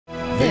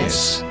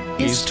This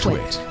is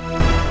TWiT.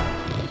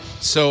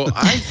 So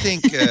I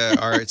think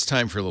it's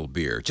time for a little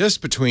beer, just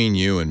between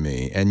you and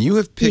me. And you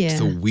have picked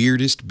the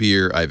weirdest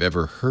beer I've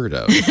ever heard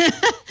of.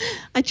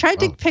 I tried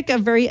to pick a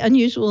very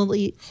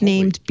unusually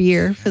named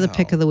beer for the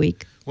pick of the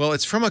week. Well,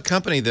 it's from a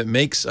company that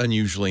makes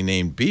unusually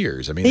named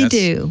beers. I mean,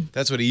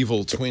 that's what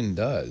Evil Twin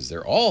does.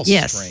 They're all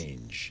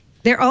strange.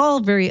 They're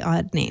all very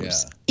odd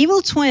names. Yeah.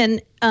 Evil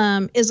Twin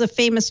is a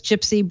famous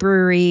gypsy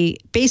brewery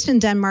based in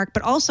Denmark,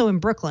 but also in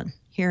Brooklyn,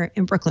 here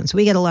in Brooklyn. So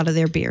we get a lot of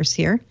their beers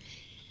here.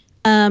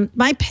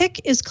 My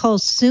pick is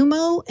called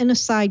Sumo in a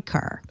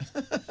Sidecar.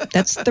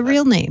 That's the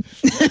real name.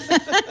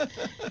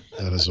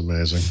 That is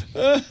amazing.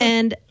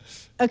 And,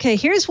 okay,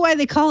 here's why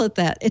they call it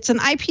that. It's an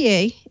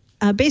IPA,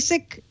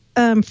 basic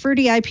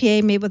fruity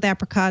IPA made with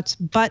apricots,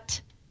 but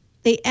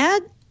they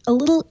add a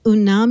little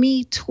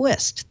umami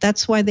twist.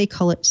 That's why they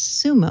call it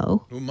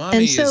Sumo.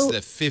 Umami is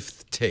the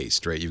fifth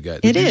taste, right? You've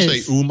got. Did you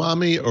say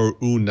umami or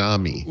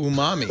unami?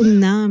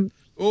 Umami.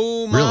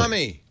 Umami.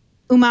 Really?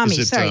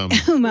 Umami. Sorry,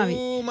 umami.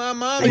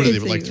 Umami. What do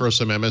they like? Throw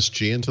some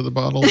MSG into the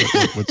bottle?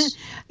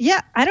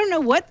 Yeah, I don't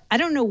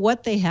know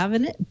what they have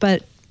in it,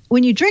 but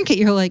when you drink it,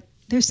 you're like,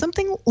 there's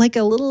something like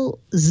a little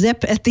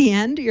zip at the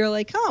end. You're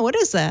like, oh, what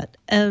is that?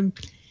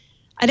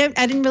 I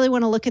didn't really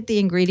want to look at the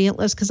ingredient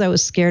list because I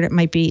was scared it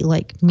might be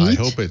like meat.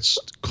 I hope it's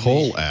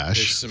coal ash.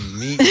 There's some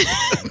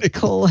meat.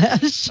 Coal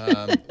ash.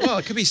 Well,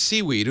 it could be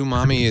seaweed.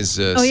 Umami is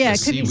a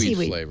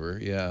seaweed flavor.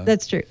 Yeah,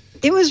 that's true.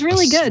 It was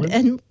really good,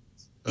 and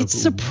it's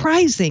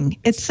surprising.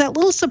 It's that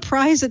little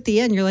surprise at the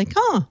end. You're like,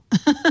 oh.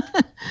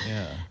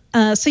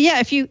 Yeah. So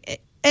yeah,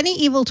 any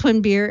Evil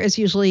Twin beer is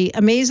usually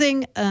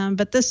amazing,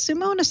 but this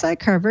Sumo in a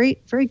Sidecar,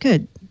 very, very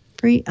good,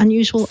 very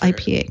unusual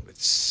IPA.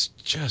 It's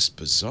just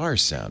bizarre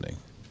sounding.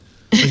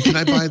 And can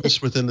I buy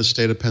this within the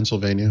state of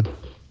Pennsylvania?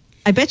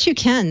 I bet you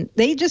can.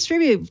 They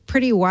distribute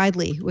pretty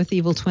widely with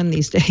Evil Twin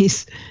these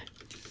days.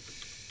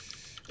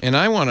 And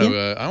I want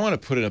to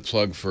put in a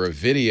plug for a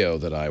video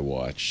that I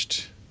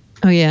watched.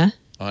 Oh yeah.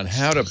 On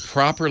how to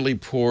properly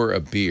pour a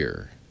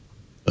beer.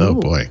 Oh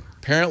boy.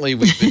 Apparently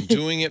we've been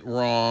doing it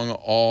wrong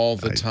all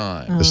the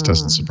time. This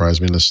doesn't surprise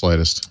me in the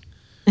slightest.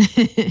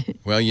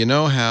 Well, you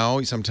know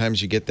how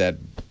sometimes you get that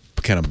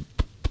kind of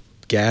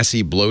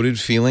gassy, bloated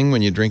feeling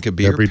when you drink a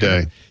beer? Every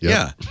day. Yep.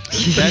 Yeah.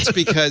 That's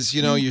because,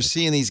 you're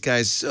seeing these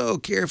guys so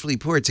carefully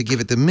pour it to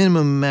give it the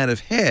minimum amount of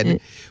head,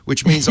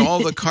 which means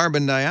all the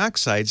carbon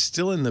dioxide's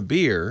still in the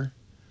beer.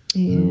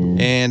 Yeah.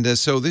 And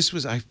so this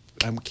was, I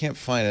can't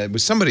find it. It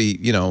was somebody,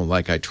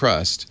 like I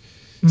trust,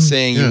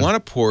 saying you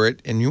want to pour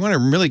it and you want to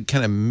really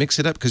kind of mix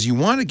it up because you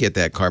want to get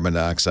that carbon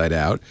dioxide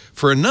out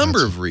for a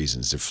number of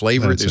reasons. There's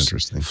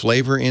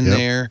flavor in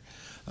there,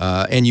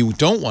 and you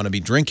don't want to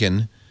be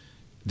drinking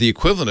the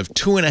equivalent of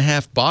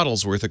 2.5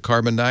 bottles worth of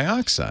carbon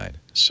dioxide.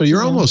 So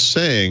you're almost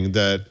saying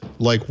that,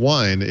 like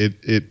wine,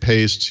 it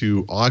pays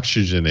to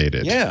oxygenate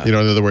it. Yeah. In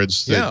other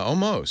words.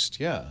 Almost.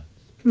 Yeah.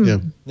 Yeah.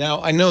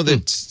 Now, I know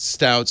that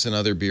stouts and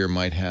other beer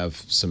might have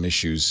some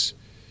issues.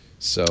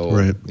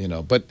 So,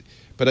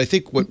 but I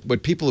think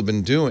what people have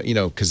been doing,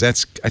 because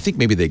I think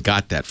maybe they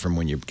got that from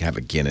when you have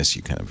a Guinness,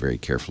 you kind of very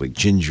carefully,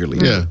 gingerly.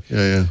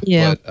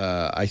 Yeah.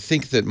 But I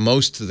think that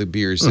most of the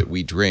beers that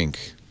we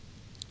drink,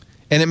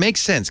 and it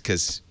makes sense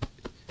because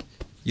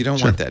you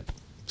don't want that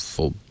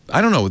full.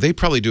 I don't know. They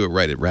probably do it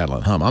right at Rattle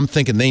and Hum. I'm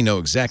thinking they know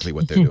exactly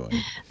what they're doing.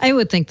 I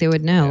would think they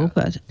would know,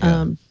 but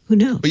who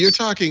knows? But you're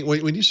talking,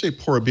 when you say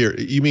pour a beer,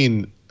 you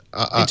mean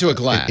into a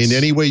glass. In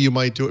any way you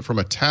might do it, from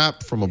a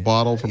tap, from a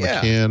bottle, from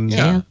a can.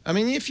 Yeah. I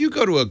mean, if you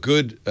go to a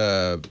good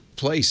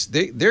place,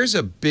 there's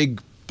a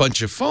big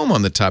bunch of foam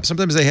on the top.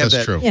 Sometimes they have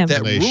that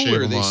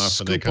ruler they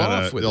scoop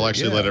off with. They'll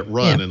actually let it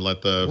run and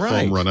let the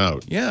foam run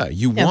out. Yeah.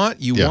 You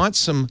want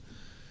some.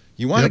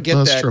 You want to get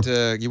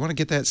that. You want to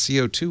get that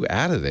CO2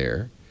 out of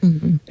there.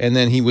 And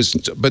then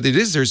but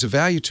there's a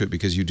value to it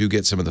because you do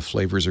get some of the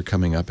flavors are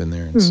coming up in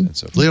there and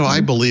so forth. Leo,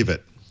 I believe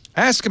it.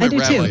 Ask them at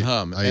Rattle and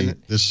Hum. In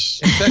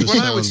fact, what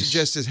I would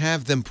suggest is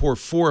have them pour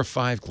 4 or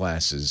 5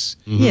 glasses.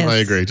 I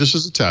agree. Just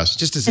as a test.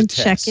 Just as a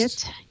test. Check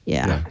it.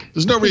 Yeah.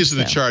 There's no reason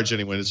to charge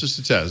anyone. It's just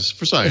a test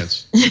for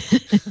science.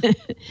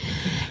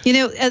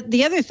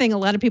 The other thing a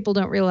lot of people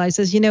don't realize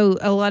is,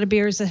 a lot of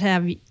beers that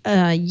have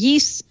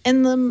yeast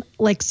in them,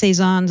 like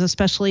Saisons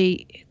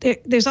especially,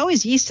 there's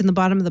always yeast in the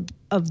bottom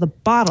of the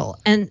bottle.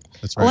 And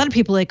a lot of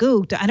people are like,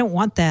 ooh, I don't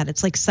want that.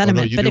 It's like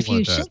sediment. But if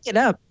you shake it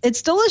up,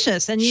 it's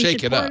delicious. And you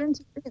should pour it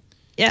into it.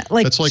 Yeah,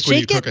 that's like when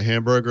you cook a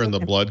hamburger and the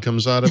blood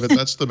comes out of it.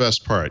 That's the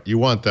best part. You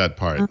want that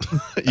part.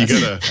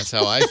 That's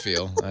how I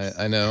feel.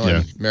 I know. Yeah.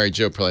 And Mary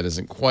Jo probably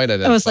doesn't quite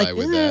identify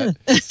with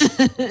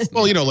that.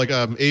 Well, like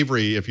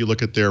Avery, if you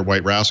look at their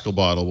White Rascal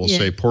bottle, will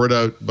say pour it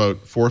out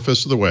about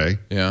 4/5 of the way.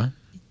 Yeah.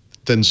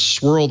 Then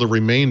swirl the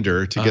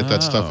remainder to get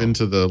that stuff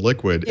into the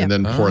liquid, and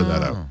then pour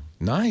that out.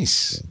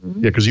 Nice.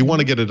 Yeah, because you want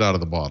to get it out of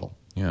the bottle.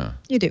 Yeah.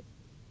 You do.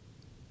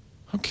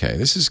 Okay,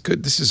 this is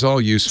good. This is all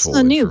useful. It's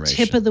a new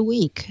tip of the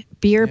week.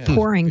 Beer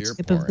pouring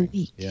tip of the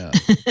week. Yeah.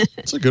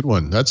 That's a good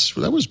one.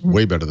 That was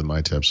way better than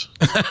my tips.